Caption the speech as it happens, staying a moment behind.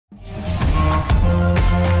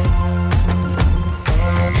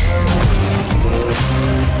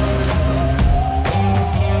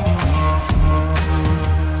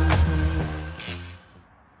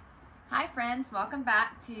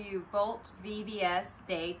to Bolt VBS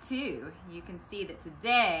Day 2. You can see that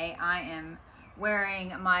today I am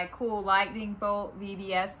wearing my cool lightning bolt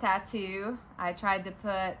VBS tattoo. I tried to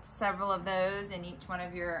put several of those in each one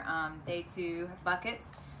of your Day 2 buckets.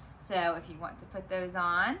 So if you want to put those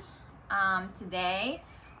on. Today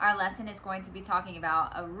our lesson is going to be talking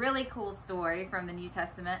about a really cool story from the New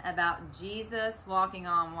Testament about Jesus walking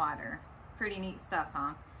on water. Pretty neat stuff,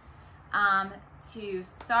 huh? To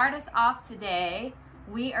start us off today,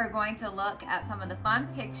 we are going to look at some of the fun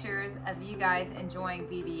pictures of you guys enjoying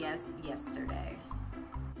VBS yesterday.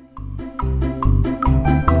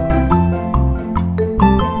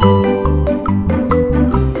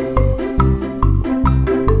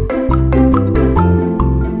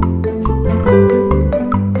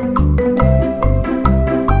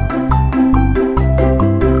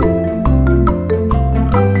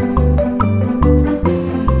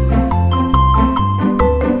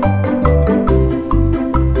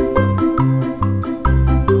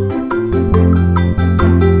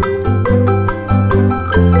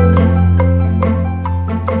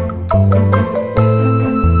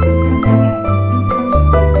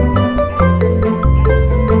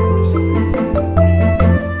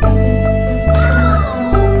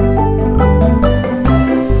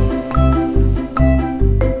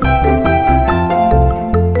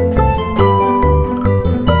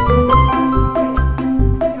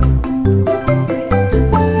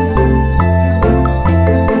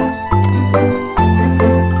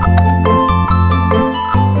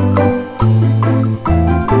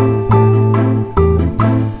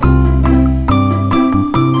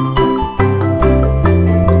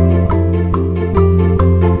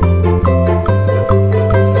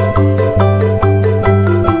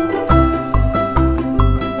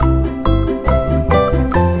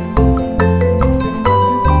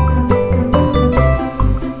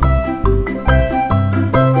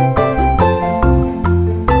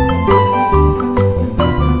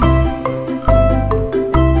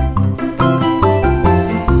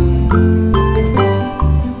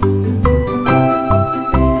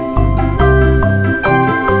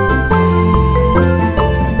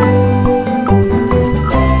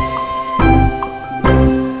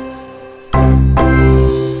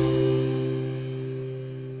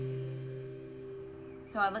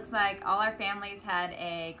 So it looks like all our families had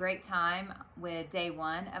a great time with day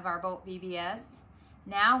 1 of our Bolt VBS.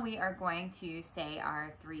 Now we are going to say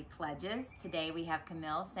our 3 pledges. Today we have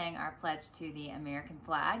Camille saying our pledge to the American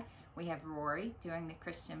flag. We have Rory doing the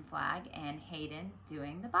Christian flag and Hayden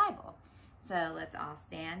doing the Bible. So let's all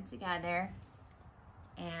stand together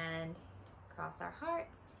and cross our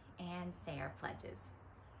hearts and say our pledges.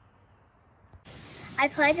 I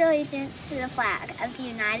pledge allegiance to the flag of the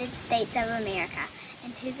United States of America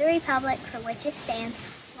and to the republic for which it stands,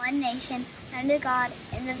 one nation, under God,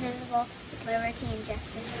 indivisible, with liberty and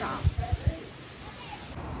justice for all.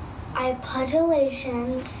 I pledge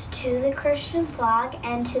allegiance to the Christian flag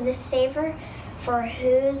and to the Savior for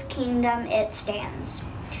whose kingdom it stands,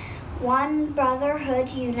 one brotherhood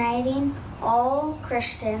uniting all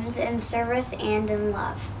Christians in service and in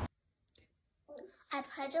love. I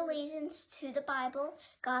pledge allegiance to the Bible,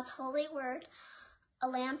 God's holy word, a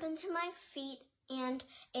lamp unto my feet and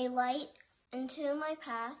a light unto my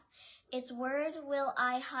path. Its word will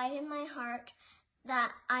I hide in my heart,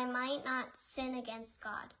 that I might not sin against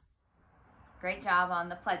God. Great job on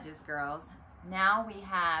the pledges, girls. Now we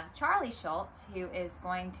have Charlie Schultz, who is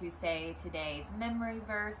going to say today's memory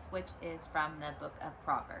verse, which is from the book of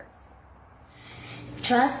Proverbs.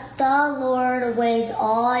 Trust the Lord with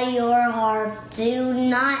all your heart. Do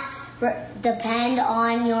not depend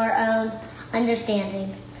on your own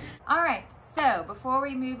understanding. All right, so before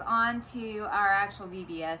we move on to our actual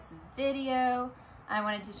VBS video, I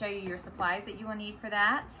wanted to show you your supplies that you will need for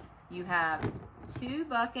that. You have 2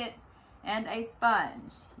 buckets and a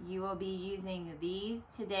sponge. You will be using these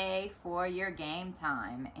today for your game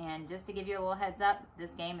time. And just to give you a little heads up,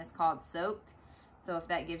 this game is called Soaked. So if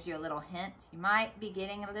that gives you a little hint, you might be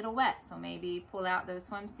getting a little wet. So maybe pull out those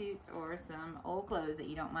swimsuits or some old clothes that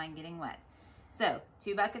you don't mind getting wet. So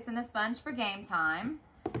 2 buckets and a sponge for game time.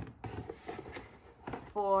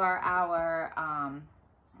 For our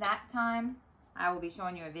snack time, I will be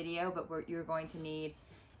showing you a video, but you're going to need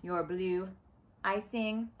your blue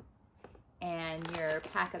icing and your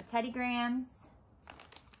pack of Teddy Grahams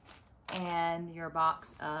and your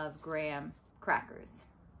box of graham crackers.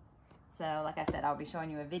 So like I said, I'll be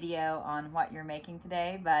showing you a video on what you're making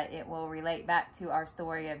today, but it will relate back to our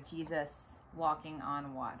story of Jesus walking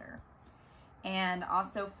on water. And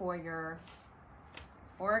also for your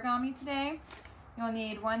origami today, You'll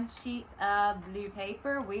need 1 sheet of blue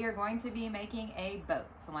paper. We are going to be making a boat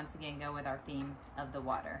to once again go with our theme of the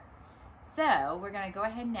water. So we're going to go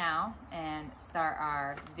ahead now and start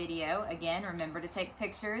our video. Again, remember to take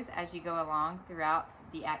pictures as you go along throughout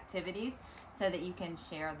the activities so that you can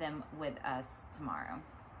share them with us tomorrow.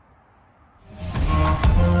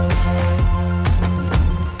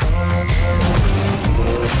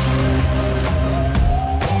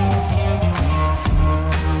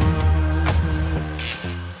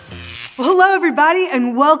 Well, hello everybody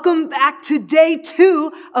and welcome back to day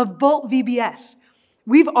 2 of Bolt VBS.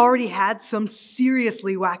 We've already had some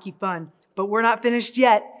seriously wacky fun, but we're not finished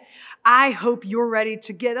yet. I hope you're ready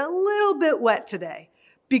to get a little bit wet today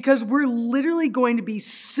because we're literally going to be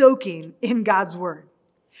soaking in God's Word.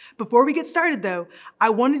 Before we get started though,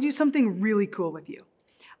 I want to do something really cool with you.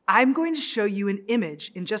 I'm going to show you an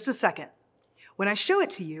image in just a second. When I show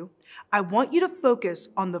it to you, I want you to focus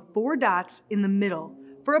on the 4 dots in the middle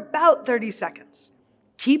for about 30 seconds.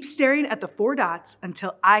 Keep staring at the 4 dots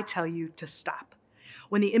until I tell you to stop.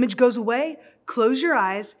 When the image goes away, close your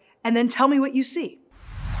eyes and then tell me what you see.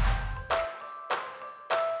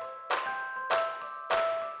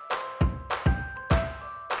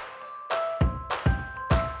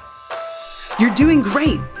 You're doing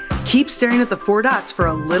great. Keep staring at the 4 dots for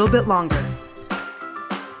a little bit longer.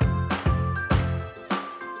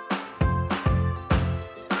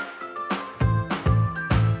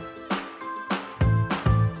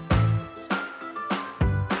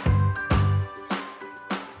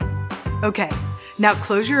 Okay, now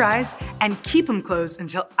close your eyes and keep them closed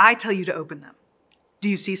until I tell you to open them. Do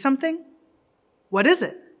you see something? What is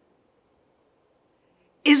it?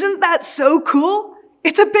 Isn't that so cool?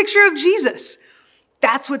 It's a picture of Jesus.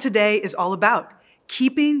 That's what today is all about,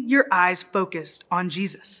 keeping your eyes focused on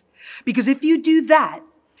Jesus. Because if you do that,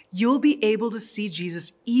 you'll be able to see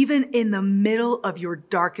Jesus even in the middle of your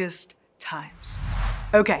darkest times.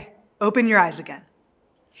 Okay, open your eyes again.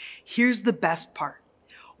 Here's the best part.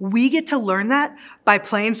 We get to learn that by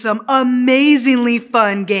playing some amazingly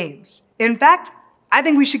fun games. In fact, I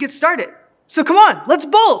think we should get started. So come on, let's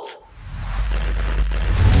bolt!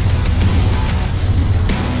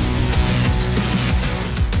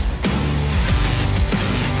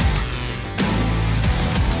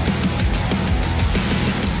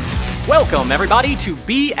 Welcome everybody to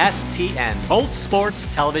BSTN, Bolt Sports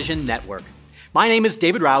Television Network. My name is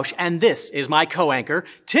David Roush, and this is my co-anchor,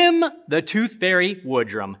 Tim the Tooth Fairy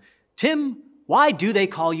Woodrum. Tim, why do they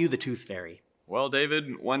call you the Tooth Fairy? Well,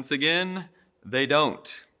 David, once again, they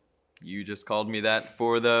don't. You just called me that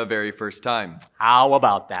for the very first time. How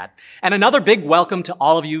about that? And another big welcome to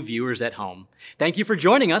all of you viewers at home. Thank you for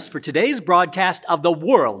joining us for today's broadcast of the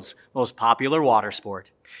world's most popular water sport.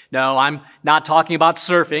 No, I'm not talking about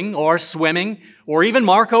surfing or swimming or even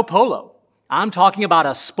Marco Polo. I'm talking about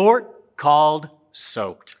a sport called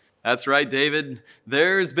soaked. That's right, David.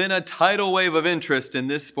 There's been a tidal wave of interest in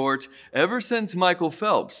this sport ever since Michael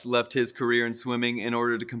Phelps left his career in swimming in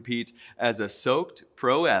order to compete as a soaked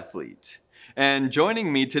pro athlete. And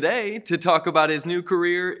joining me today to talk about his new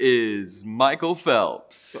career is Michael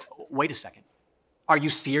Phelps. Wait a second. Are you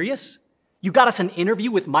serious? You got us an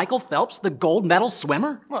interview with Michael Phelps, the gold medal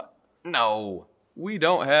swimmer? What? No, we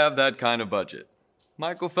don't have that kind of budget.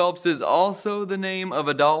 Michael Phelps is also the name of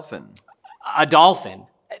a dolphin. A dolphin?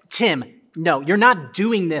 Tim, no, you're not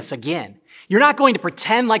doing this again. You're not going to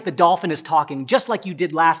pretend like the dolphin is talking just like you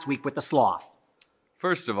did last week with the sloth.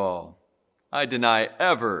 First of all, I deny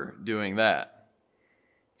ever doing that.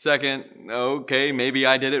 Second, okay, maybe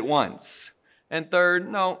I did it once. And third,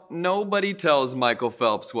 no, nobody tells Michael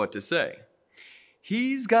Phelps what to say.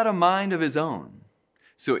 He's got a mind of his own.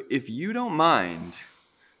 So if you don't mind,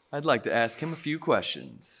 I'd like to ask him a few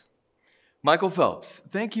questions. Michael Phelps,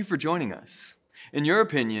 thank you for joining us. In your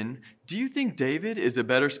opinion, do you think David is a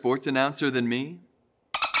better sports announcer than me?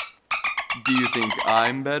 Do you think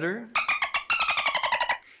I'm better?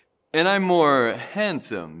 And I'm more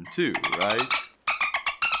handsome too, right?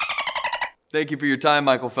 Thank you for your time,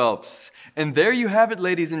 Michael Phelps. And there you have it,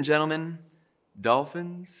 ladies and gentlemen.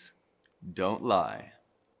 Dolphins don't lie.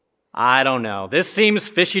 I don't know. This seems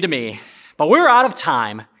fishy to me. But we're out of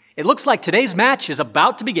time. It looks like today's match is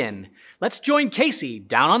about to begin. Let's join Casey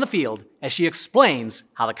down on the field as she explains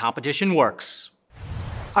how the competition works.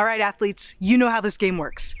 All right, athletes, you know how this game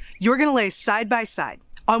works. You're gonna lay side by side.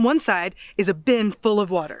 On one side is a bin full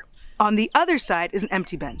of water. On the other side is an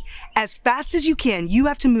empty bin. As fast as you can, you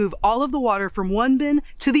have to move all of the water from one bin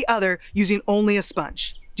to the other using only a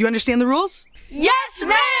sponge. Do you understand the rules? Yes,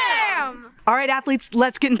 ma'am! All right, athletes,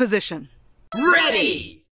 let's get in position.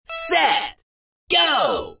 Ready, set,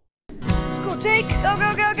 go! Go, Jake! Go,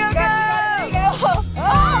 go, go, go, go!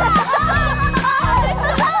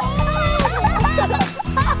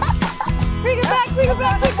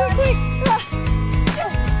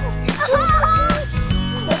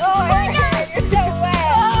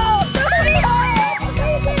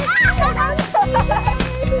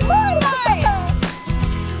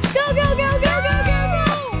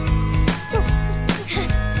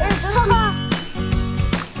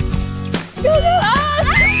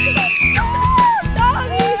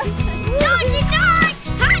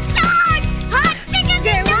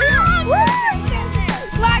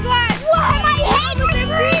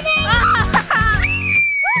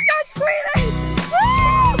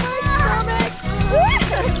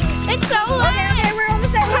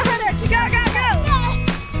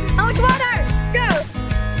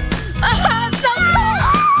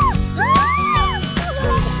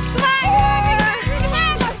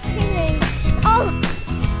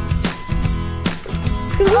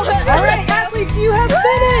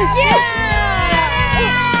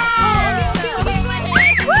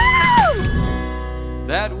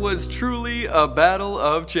 That was truly a battle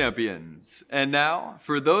of champions. And now,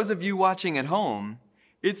 for those of you watching at home,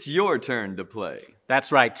 it's your turn to play.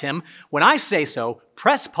 That's right, Tim. When I say so,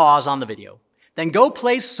 press pause on the video. Then go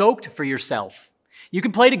play Soaked for yourself. You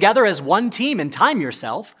can play together as one team and time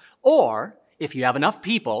yourself, or if you have enough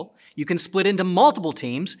people, you can split into multiple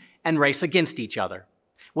teams and race against each other.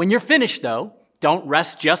 When you're finished, though, don't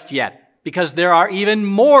rest just yet, because there are even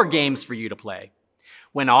more games for you to play.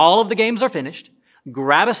 When all of the games are finished,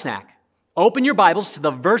 grab a snack, open your Bibles to the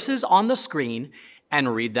verses on the screen,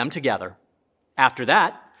 and read them together. After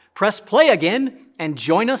that, press play again and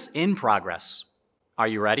join us in progress. Are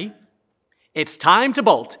you ready? It's time to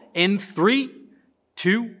bolt in 3,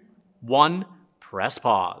 2, 1, press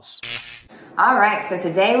pause. All right, so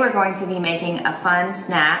today we're going to be making a fun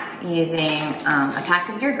snack using a pack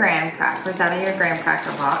of your graham crackers out of your graham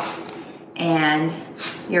cracker box and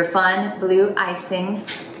your fun blue icing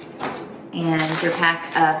and your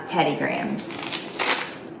pack of Teddy Grahams.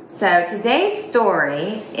 So today's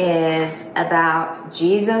story is about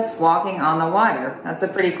Jesus walking on the water. That's a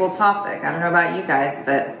pretty cool topic. I don't know about you guys,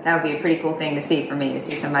 but that would be a pretty cool thing to see for me, to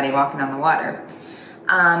see somebody walking on the water.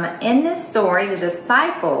 In this story, the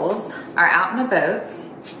disciples are out in a boat,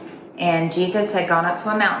 and Jesus had gone up to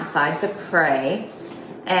a mountainside to pray.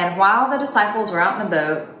 And while the disciples were out in the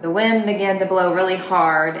boat, the wind began to blow really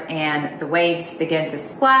hard, and the waves began to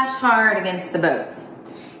splash hard against the boat.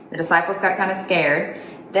 The disciples got kind of scared.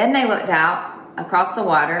 Then they looked out across the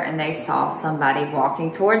water, and they saw somebody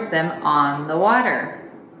walking towards them on the water.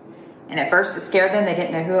 And at first it scared them. They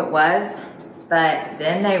didn't know who it was. But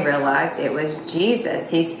then they realized it was Jesus.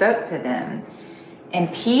 He spoke to them.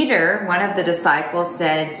 And Peter, one of the disciples,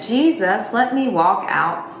 said, "Jesus, let me walk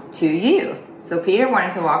out to you." So Peter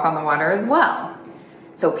wanted to walk on the water as well.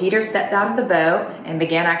 So Peter stepped out of the boat and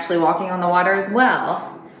began actually walking on the water as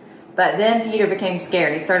well. But then Peter became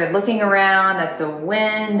scared. He started looking around at the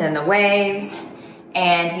wind and the waves,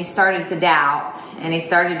 and he started to doubt, and he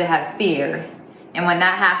started to have fear. And when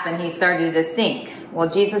that happened, he started to sink. Well,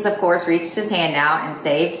 Jesus, of course, reached his hand out and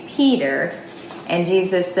saved Peter. And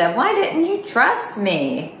Jesus said, "Why didn't you trust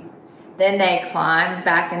me?" Then they climbed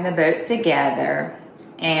back in the boat together.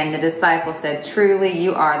 And the disciples said, "Truly,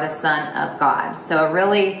 you are the Son of God." So a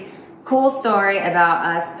really cool story about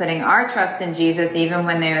us putting our trust in Jesus. Even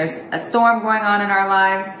when there's a storm going on in our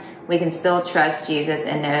lives, we can still trust Jesus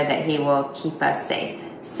and know that he will keep us safe.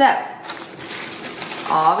 So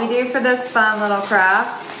all we do for this fun little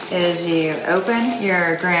craft is you open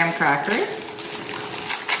your graham crackers.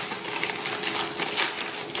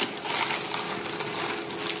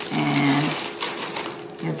 And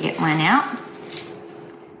you'll get one out.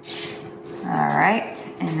 All right,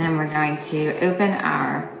 and then we're going to open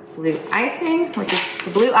our blue icing, which is, the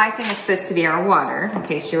blue icing is supposed to be our water, in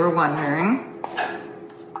case you were wondering.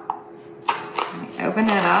 Open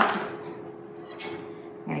it up.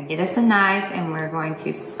 We're gonna get us a knife, and we're going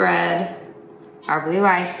to spread our blue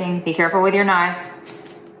icing. Be careful with your knife.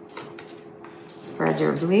 Spread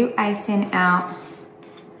your blue icing out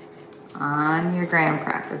on your graham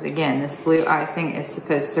crackers. Again, this blue icing is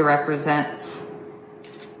supposed to represent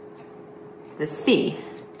the sea,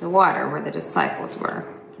 the water where the disciples were,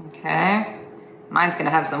 okay? Mine's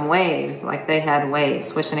gonna have some waves, like they had waves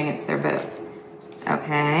swishing against their boat.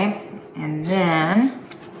 Okay, and then,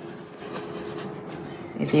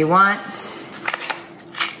 if you want,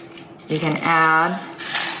 you can add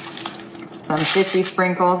some fishy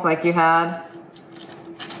sprinkles like you had.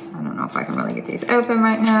 I don't know if I can really get these open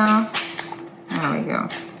right now. There we go.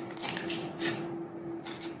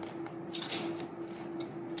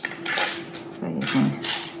 So you can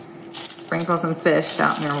sprinkle some fish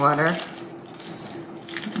out in your water.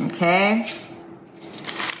 Okay.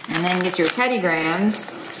 And then get your Teddy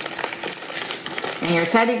Grahams. And your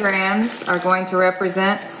Teddy Grahams are going to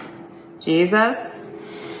represent Jesus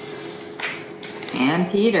and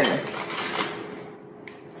Peter.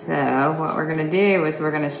 So what we're gonna do is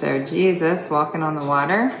we're gonna show Jesus walking on the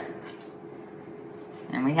water.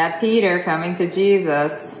 And we have Peter coming to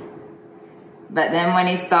Jesus. But then when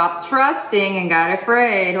he stopped trusting and got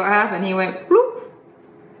afraid, what happened? He went bloop.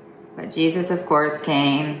 But Jesus, of course,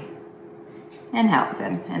 came and helped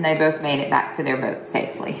him. And they both made it back to their boat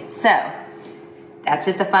safely. So that's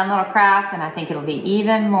just a fun little craft, and I think it'll be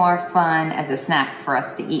even more fun as a snack for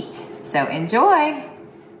us to eat. So enjoy.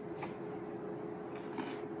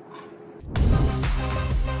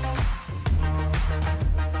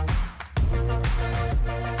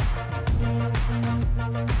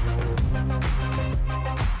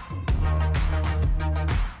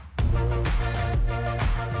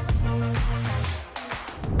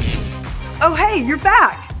 Oh, hey, you're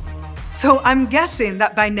back. So I'm guessing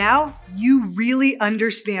that by now you really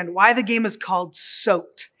understand why the game is called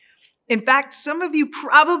Soaked. In fact, some of you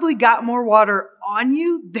probably got more water on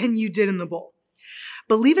you than you did in the bowl.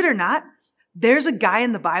 Believe it or not, there's a guy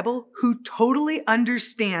in the Bible who totally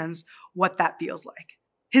understands what that feels like.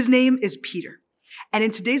 His name is Peter. And in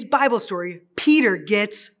today's Bible story, Peter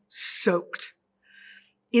gets soaked.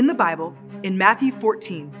 In the Bible, in Matthew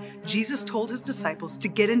 14, Jesus told his disciples to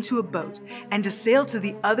get into a boat and to sail to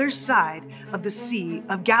the other side of the Sea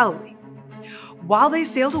of Galilee. While they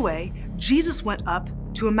sailed away, Jesus went up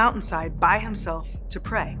to a mountainside by himself to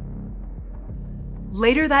pray.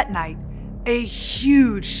 Later that night, a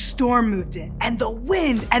huge storm moved in, and the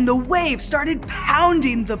wind and the waves started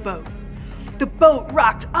pounding the boat. The boat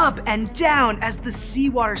rocked up and down as the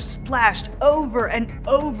seawater splashed over and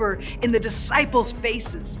over in the disciples'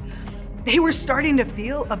 faces. They were starting to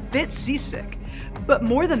feel a bit seasick, but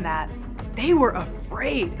more than that, they were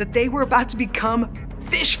afraid that they were about to become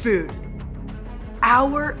fish food.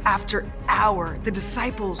 Hour after hour, the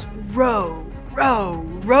disciples rowed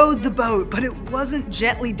the boat, but it wasn't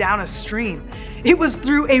gently down a stream. It was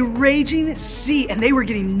through a raging sea, and they were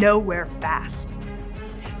getting nowhere fast.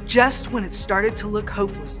 Just when it started to look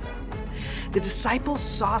hopeless, though, the disciples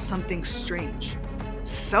saw something strange.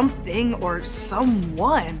 Something or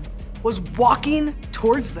someone was walking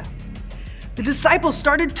towards them. The disciples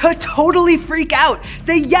started to totally freak out.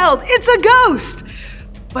 They yelled, "It's a ghost!"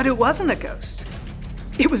 But it wasn't a ghost.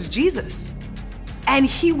 It was Jesus. And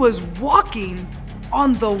he was walking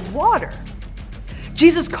on the water.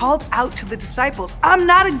 Jesus called out to the disciples, "I'm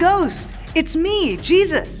not a ghost. It's me,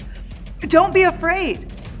 Jesus. Don't be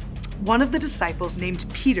afraid." One of the disciples, named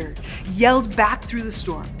Peter, yelled back through the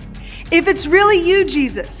storm, "If it's really you,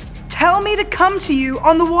 Jesus, tell me to come to you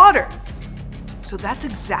on the water." So that's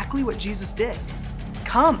exactly what Jesus did.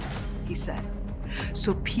 "Come," he said.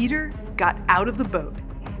 So Peter got out of the boat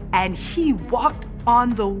and he walked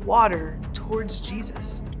on the water towards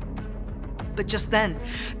Jesus. But just then,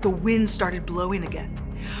 the wind started blowing again.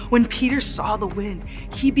 When Peter saw the wind,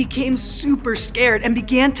 he became super scared and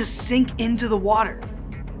began to sink into the water.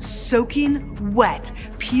 Soaking wet,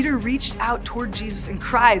 Peter reached out toward Jesus and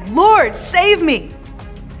cried, "Lord, save me!"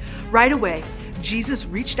 Right away, Jesus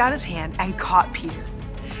reached out his hand and caught Peter.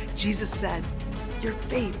 Jesus said, "Your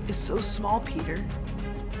faith is so small, Peter.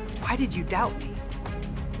 Why did you doubt me?"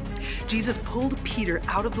 Jesus pulled Peter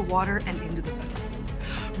out of the water and into the boat.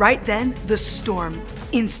 Right then, the storm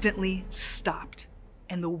instantly stopped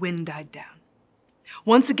and the wind died down.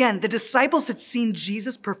 Once again, the disciples had seen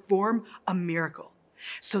Jesus perform a miracle.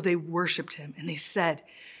 So they worshiped him and they said,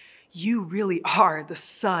 "You really are the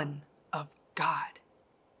Son of God."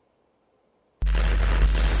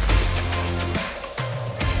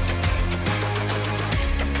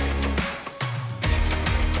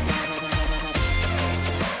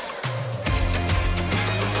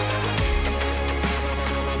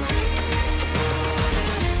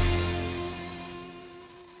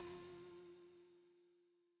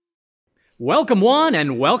 Welcome one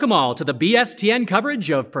and welcome all to the BSTN coverage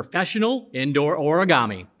of professional indoor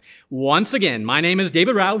origami. Once again, my name is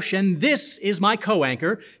David Rausch and this is my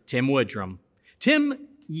co-anchor, Tim Woodrum. Tim,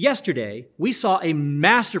 yesterday we saw a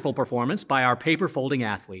masterful performance by our paper folding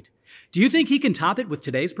athlete. Do you think he can top it with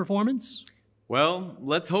today's performance? Well,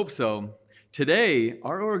 let's hope so. Today,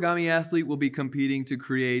 our origami athlete will be competing to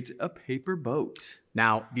create a paper boat.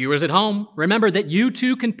 Now, viewers at home, remember that you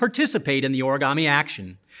too can participate in the origami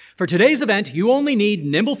action. For today's event, you only need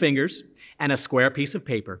nimble fingers and a square piece of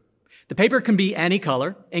paper. The paper can be any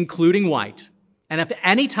color, including white. And if at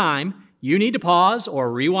any time you need to pause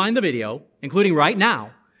or rewind the video, including right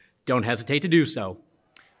now, don't hesitate to do so.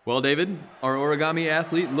 Well, David, our origami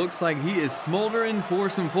athlete looks like he is smoldering for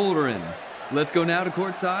some foldering. Let's go now to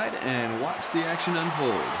courtside and watch the action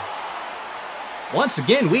unfold. Once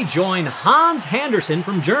again, we join Hans Henderson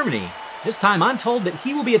from Germany. This time I'm told that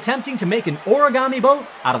he will be attempting to make an origami boat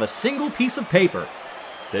out of a single piece of paper.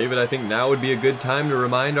 David, I think now would be a good time to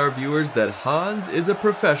remind our viewers that Hans is a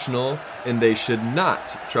professional and they should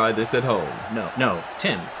not try this at home. No,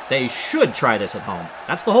 Tim, they should try this at home.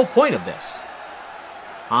 That's the whole point of this.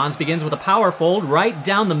 Hans begins with a power fold right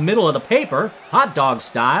down the middle of the paper, hot dog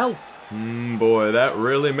style. Boy, that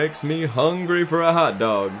really makes me hungry for a hot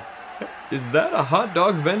dog. Is that a hot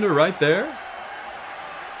dog vendor right there?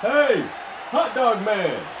 Hey, hot dog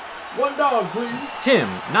man, one dog please. Tim,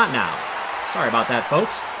 not now. Sorry about that,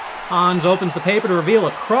 folks. Hans opens the paper to reveal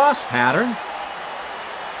a cross pattern.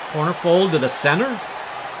 Corner fold to the center.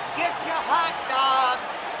 Get your hot dogs.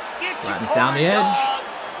 Get your Flattens down the edge. dogs.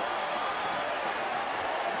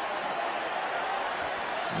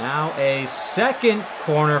 Now a second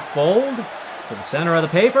corner fold to the center of the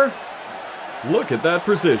paper. Look at that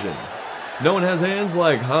precision. No one has hands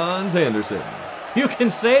like Hans Andersen. You can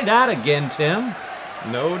say that again, Tim.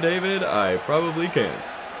 No, David, I probably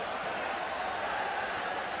can't.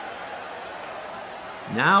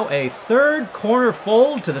 Now a third corner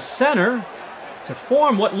fold to the center to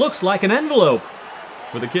form what looks like an envelope.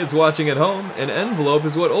 For the kids watching at home, an envelope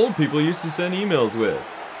is what old people used to send emails with.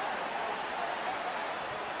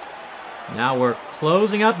 Now we're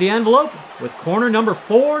closing up the envelope with corner number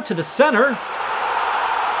 4 to the center.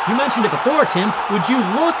 You mentioned it before, Tim. Would you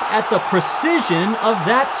look at the precision of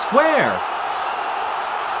that square?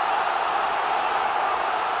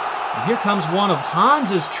 And here comes one of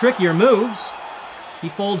Hans's trickier moves. He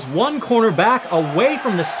folds one corner back away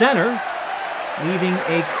from the center, leaving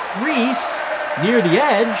a crease near the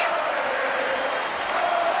edge.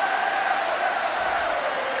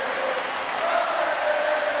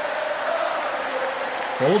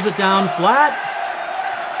 Folds it down flat.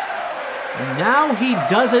 And now he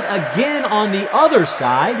does it again on the other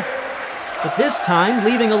side, but this time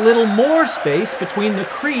leaving a little more space between the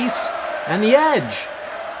crease and the edge.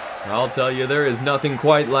 I'll tell you, there is nothing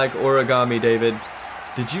quite like origami, David.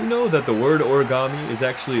 Did you know that the word origami is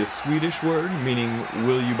actually a Swedish word, meaning,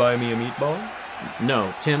 will you buy me a meatball?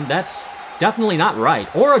 No, Tim, that's definitely not right.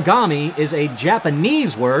 Origami is a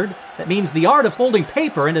Japanese word that means the art of folding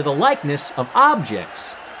paper into the likeness of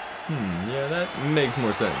objects. Yeah, that makes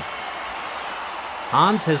more sense.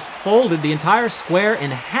 Hans has folded the entire square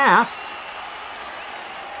in half,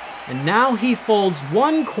 and now he folds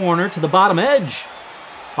one corner to the bottom edge,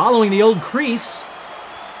 following the old crease.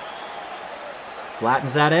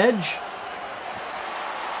 Flattens that edge.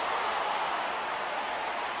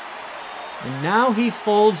 And now he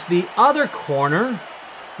folds the other corner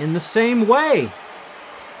in the same way.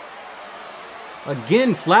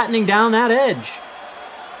 Again, flattening down that edge.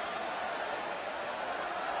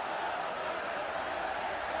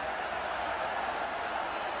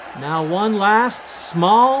 Now one last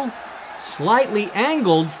small, slightly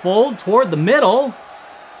angled fold toward the middle.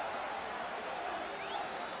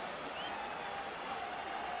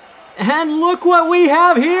 And look what we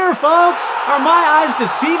have here, folks! Are my eyes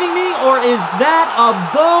deceiving me, or is that a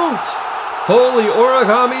boat? Holy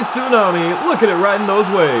origami tsunami! Look at it riding those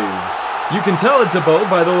waves. You can tell it's a boat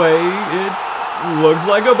by the way it looks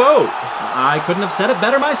like a boat. I couldn't have said it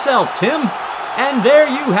better myself, Tim. And there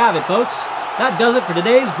you have it, folks. That does it for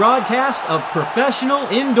today's broadcast of Professional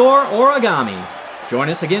Indoor Origami. Join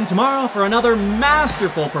us again tomorrow for another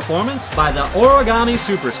masterful performance by the origami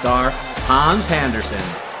superstar, Hans Andersen.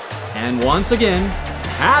 And once again,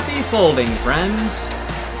 happy folding, friends!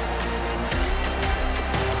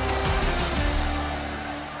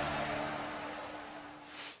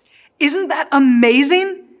 Isn't that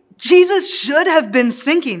amazing? Jesus should have been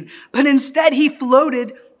sinking, but instead he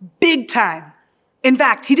floated big time. In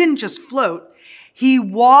fact, he didn't just float, he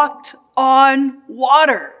walked on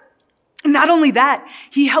water. Not only that,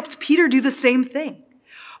 he helped Peter do the same thing.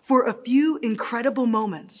 For a few incredible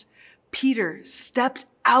moments, Peter stepped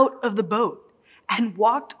out of the boat and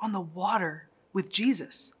walked on the water with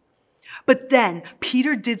Jesus. But then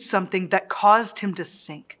Peter did something that caused him to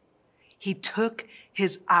sink. He took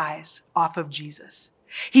his eyes off of Jesus.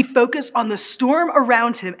 He focused on the storm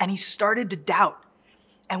around him and he started to doubt.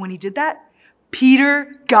 And when he did that,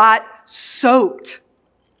 Peter got soaked.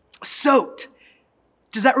 Soaked.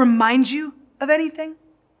 Does that remind you of anything?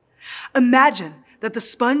 Imagine that the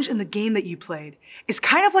sponge in the game that you played is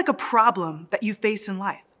kind of like a problem that you face in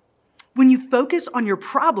life. When you focus on your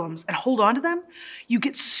problems and hold on to them, you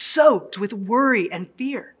get soaked with worry and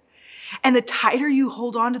fear. And the tighter you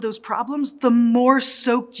hold on to those problems, the more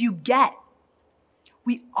soaked you get.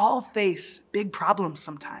 We all face big problems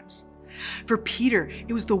sometimes. For Peter,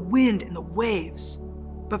 it was the wind and the waves.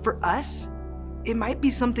 But for us, it might be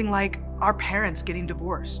something like our parents getting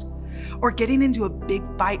divorced or getting into a big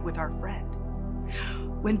fight with our friend.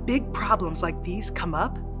 When big problems like these come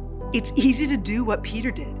up, it's easy to do what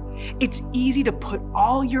Peter did. It's easy to put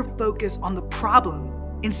all your focus on the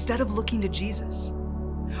problem instead of looking to Jesus.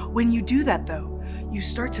 When you do that, though, you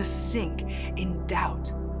start to sink in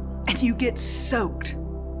doubt and you get soaked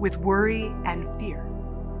with worry and fear.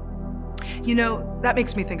 You know, that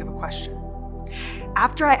makes me think of a question.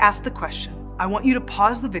 After I ask the question, I want you to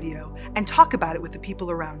pause the video and talk about it with the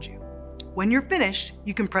people around you. When you're finished,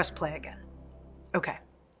 you can press play again. Okay,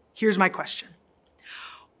 here's my question.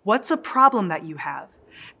 What's a problem that you have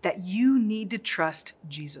that you need to trust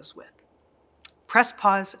Jesus with? Press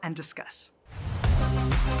pause and discuss.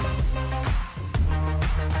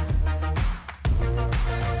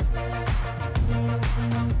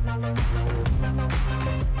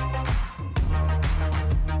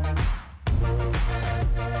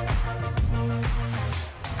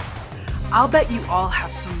 I'll bet you all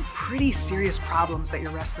have some pretty serious problems that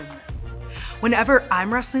you're wrestling with. Whenever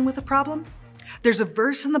I'm wrestling with a problem, there's a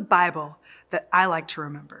verse in the Bible that I like to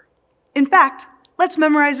remember. In fact, let's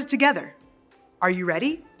memorize it together. Are you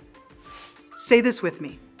ready? Say this with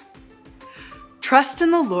me. Trust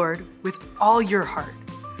in the Lord with all your heart.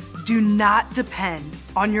 Do not depend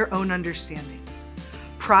on your own understanding.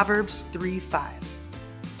 Proverbs 3:5.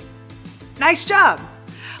 Nice job!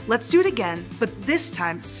 Let's do it again, but this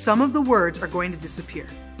time some of the words are going to disappear.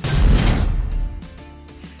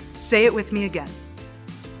 Say it with me again.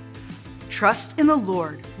 Trust in the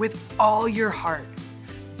Lord with all your heart.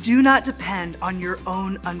 Do not depend on your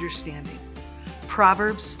own understanding.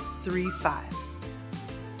 Proverbs 3:5.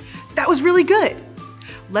 That was really good.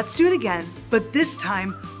 Let's do it again, but this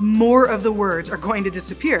time more of the words are going to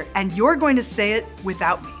disappear and you're going to say it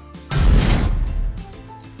without me.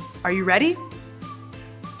 Are you ready?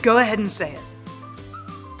 Go ahead and say it.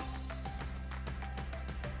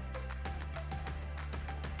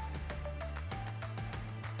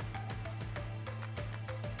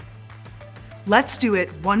 Let's do it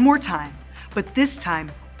one more time, but this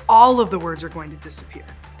time all of the words are going to disappear.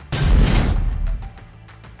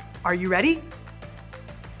 Are you ready?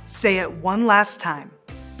 Say it one last time.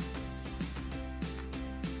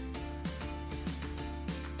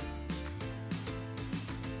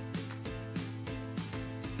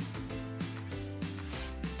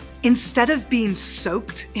 Instead of being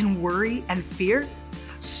soaked in worry and fear,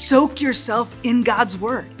 soak yourself in God's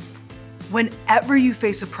word. Whenever you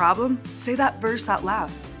face a problem, say that verse out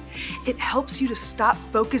loud. It helps you to stop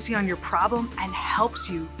focusing on your problem and helps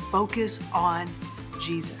you focus on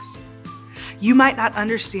Jesus. You might not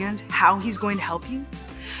understand how he's going to help you,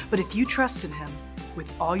 but if you trust in him with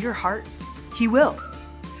all your heart, he will,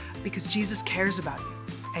 because Jesus cares about you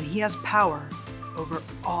and he has power over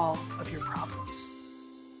all of your problems.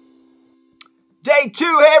 Day 2,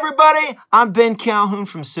 hey everybody! I'm Ben Calhoun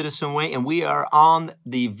from Citizen Way, and we are on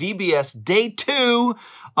the VBS Day 2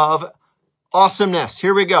 of Awesomeness.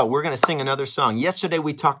 Here we go. We're going to sing another song. Yesterday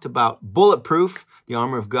we talked about bulletproof, the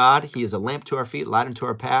armor of God. He is a lamp to our feet, light unto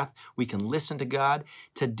our path. We can listen to God.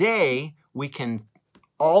 Today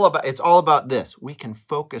it's all about this. We can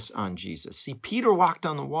focus on Jesus. See, Peter walked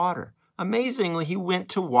on the water. Amazingly, he went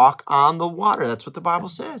to walk on the water. That's what the Bible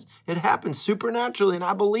says. It happened supernaturally, and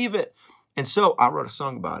I believe it. And so I wrote a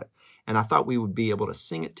song about it, and I thought we would be able to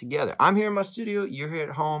sing it together. I'm here in my studio, you're here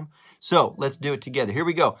at home, so let's do it together. Here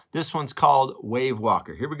we go. This one's called Wave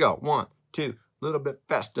Walker. Here we go. 1, 2, a little bit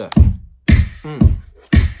faster.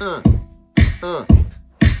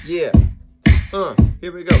 Yeah.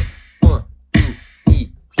 Here we go. 1, 2,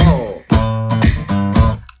 3, 4.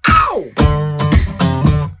 Ow!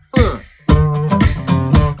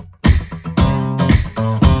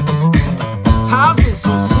 How's it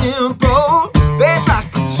so simple? Faith like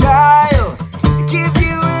a child. Give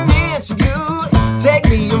you an inch, you take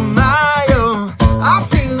me a mile. I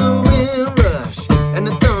feel the wind rush and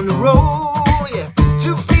the thunder roll. Yeah,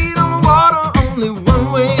 2 feet on the water, only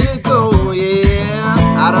one way to go. Yeah,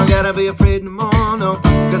 I don't gotta be afraid no more, no,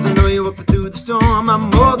 'cause I know you're up through the storm. I'm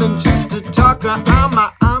more than just a talker.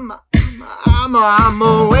 I'm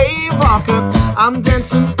a wave walker. I'm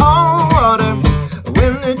dancing on water.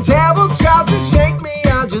 When the devil tries to shake me,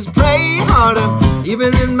 I just pray harder.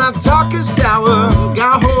 Even in my darkest hour,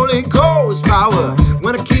 got Holy Ghost power.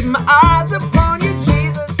 When I keep my eyes upon you,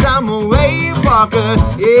 Jesus, I'm a wave walker.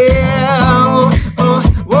 Yeah,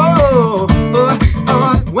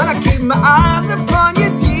 when I keep my eyes upon you,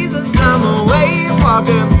 Jesus, I'm a wave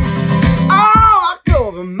walker. Oh, I go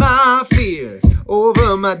over my fears,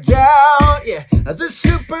 over my doubt, yeah. The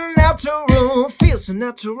supernatural feels so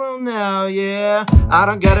natural now, yeah. I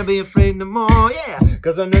don't gotta be afraid no more, yeah,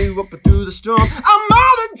 'cause I know you're up through the storm. I'm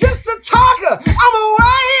more than just a talker. I'm a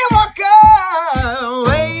wave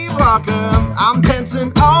walker. I'm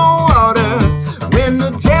dancing on water. When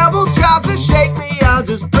the devil tries to shake me, I'll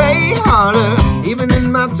just pray harder. Even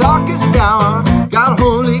in my darkest hour, got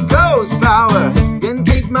Holy Ghost power. Then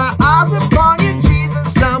keep my eyes upon you,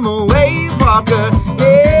 Jesus, I'm a wave walker.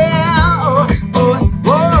 Yeah,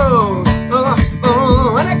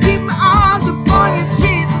 when I keep my eyes upon you,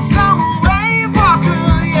 Jesus, I'm a wave walker.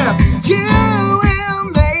 Yeah, you will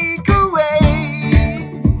make a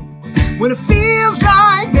way when it feels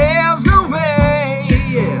like there's no way.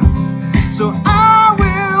 Yeah, so I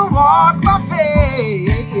will walk by faith,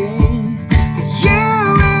 'cause you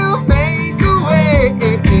will make a way.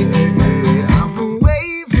 I'm a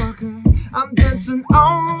wave walker. I'm dancing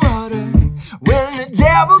on water. When the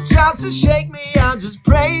devil tries to shake me, I just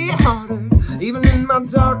pray harder. Even in my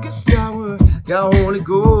darkest hour, got Holy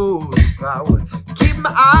Ghost power to keep my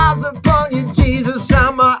my eyes upon you, Jesus.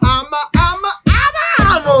 I'm a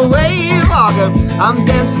wave walker. I'm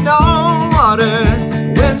dancing on water.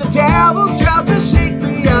 When the devil tries to shake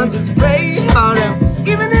me, I'll just pray harder.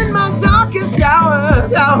 Even in my darkest hour,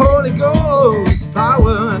 the Holy Ghost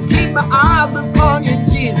power. Keep my eyes upon you,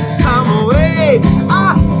 Jesus. I'm a wave.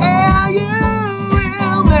 Yeah, you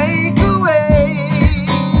will make a way.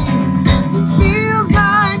 It feels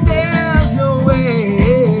like there's no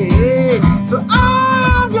way. So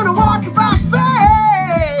I'm gonna walk by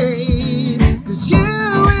faith. 'Cause you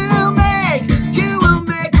will make a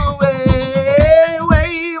way.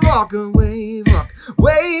 Wave walker, wave walker,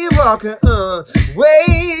 wave walker,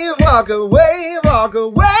 wave walker, wave walker,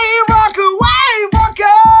 wave walker, wave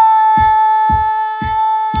walker.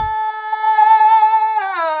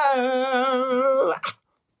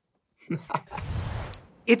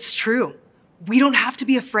 It's true. We don't have to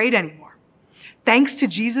be afraid anymore. Thanks to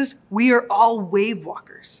Jesus, we are all wave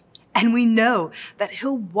walkers, and we know that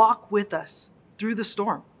he'll walk with us through the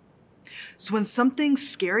storm. So when something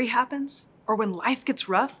scary happens, or when life gets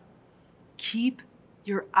rough, keep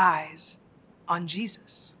your eyes on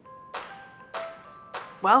Jesus.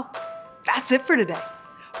 Well, that's it for today,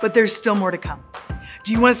 but there's still more to come.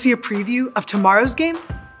 Do you want to see a preview of tomorrow's game?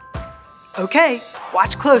 Okay,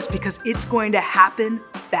 watch close because it's going to happen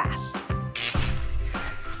fast.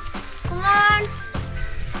 Come on.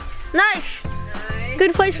 Nice.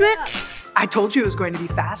 Good placement. I told you it was going to be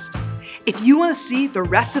fast. If you want to see the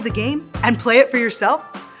rest of the game and play it for yourself,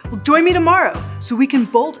 well, join me tomorrow so we can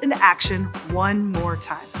bolt into action one more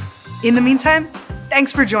time. In the meantime,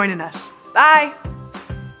 thanks for joining us. Bye.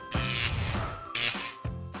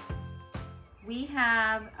 We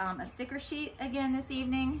have a sticker sheet again this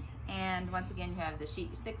evening, and once again you have the sheet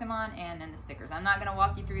you stick them on and then the stickers. I'm not going to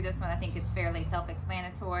walk you through this one. I think it's fairly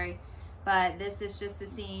self-explanatory, but this is just the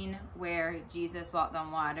scene where Jesus walked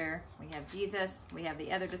on water. We have Jesus, we have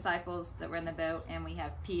the other disciples that were in the boat, and we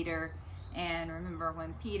have Peter. And remember,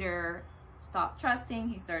 when Peter stopped trusting,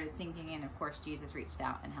 he started sinking, and of course Jesus reached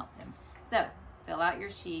out and helped him. So fill out your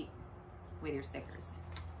sheet with your stickers.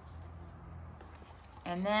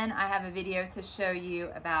 And then I have a video to show you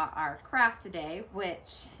about our craft today,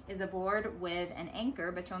 which is a board with an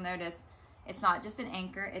anchor, but you'll notice it's not just an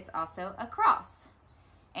anchor, it's also a cross.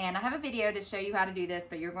 And I have a video to show you how to do this,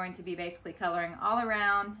 but you're going to be basically coloring all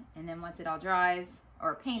around, and then once it all dries,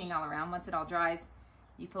 or painting all around, once it all dries,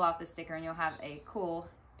 you pull off the sticker and you'll have a cool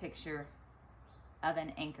picture of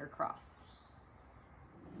an anchor cross.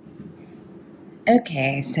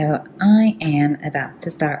 Okay, so I am about to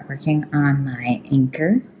start working on my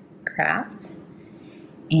anchor craft,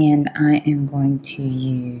 and I am going to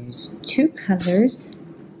use two colors.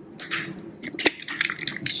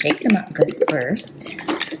 Shake them up good first,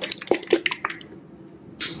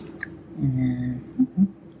 and then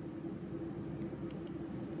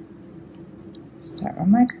start on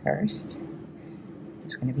my first.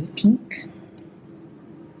 It's going to be pink.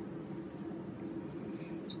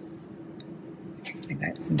 I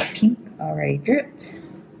got some pink already dripped.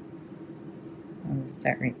 I'm going to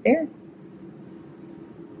start right there.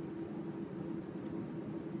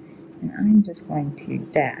 And I'm just going to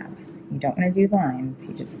dab. You don't want to do lines,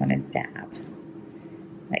 you just want to dab.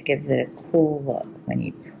 That gives it a cool look. When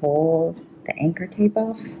you pull the anchor tape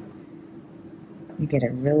off, you get a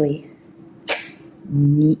really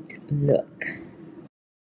neat look.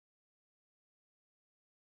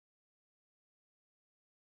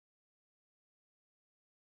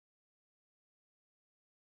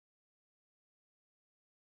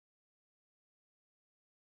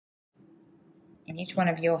 And each one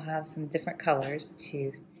of you will have some different colors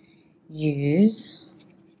to use.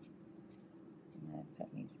 I'm going to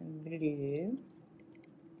put me some blue.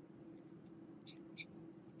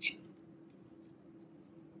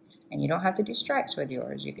 And you don't have to do stripes with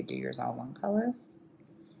yours. You could do yours all one color.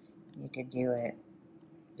 You could do it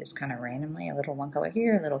just kind of randomly, a little one color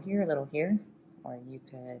here, a little here, a little here. Or you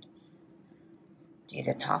could do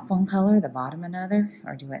the top one color, the bottom another,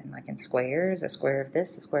 or do it in squares, a square of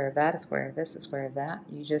this, a square of that, a square of this, a square of that.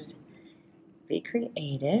 You just be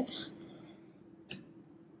creative.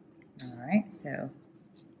 All right, so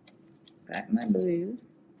got my blue.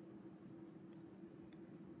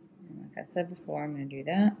 And like I said before, I'm going to do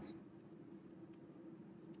that.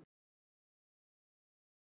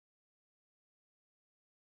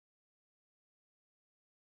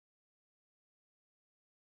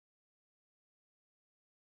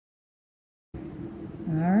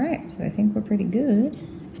 Alright, so I think we're pretty good.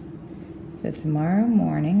 So tomorrow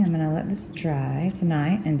morning, I'm going to let this dry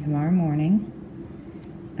tonight, and tomorrow morning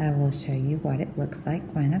I will show you what it looks like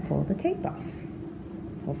when I pull the tape off.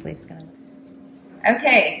 Hopefully it's going to look.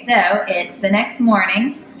 Okay, so it's the next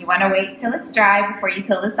morning. You want to wait till it's dry before you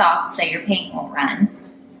peel this off so your paint won't run.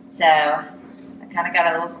 So I kind of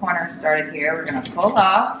got a little corner started here. We're going to pull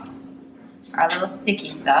off our little sticky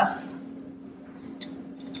stuff.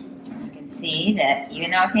 And you can see that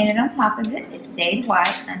even though I painted on top of it, it stayed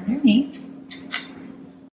white underneath.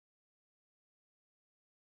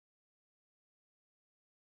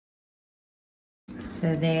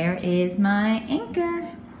 So there is my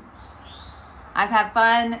anchor. I've had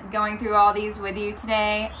fun going through all these with you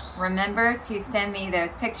today. Remember to send me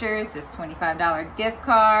those pictures. This $25 gift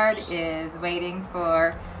card is waiting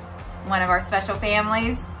for one of our special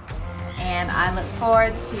families. And I look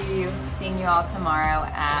forward to seeing you all tomorrow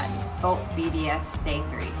at Bolt VBS Day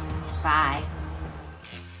 3. Bye.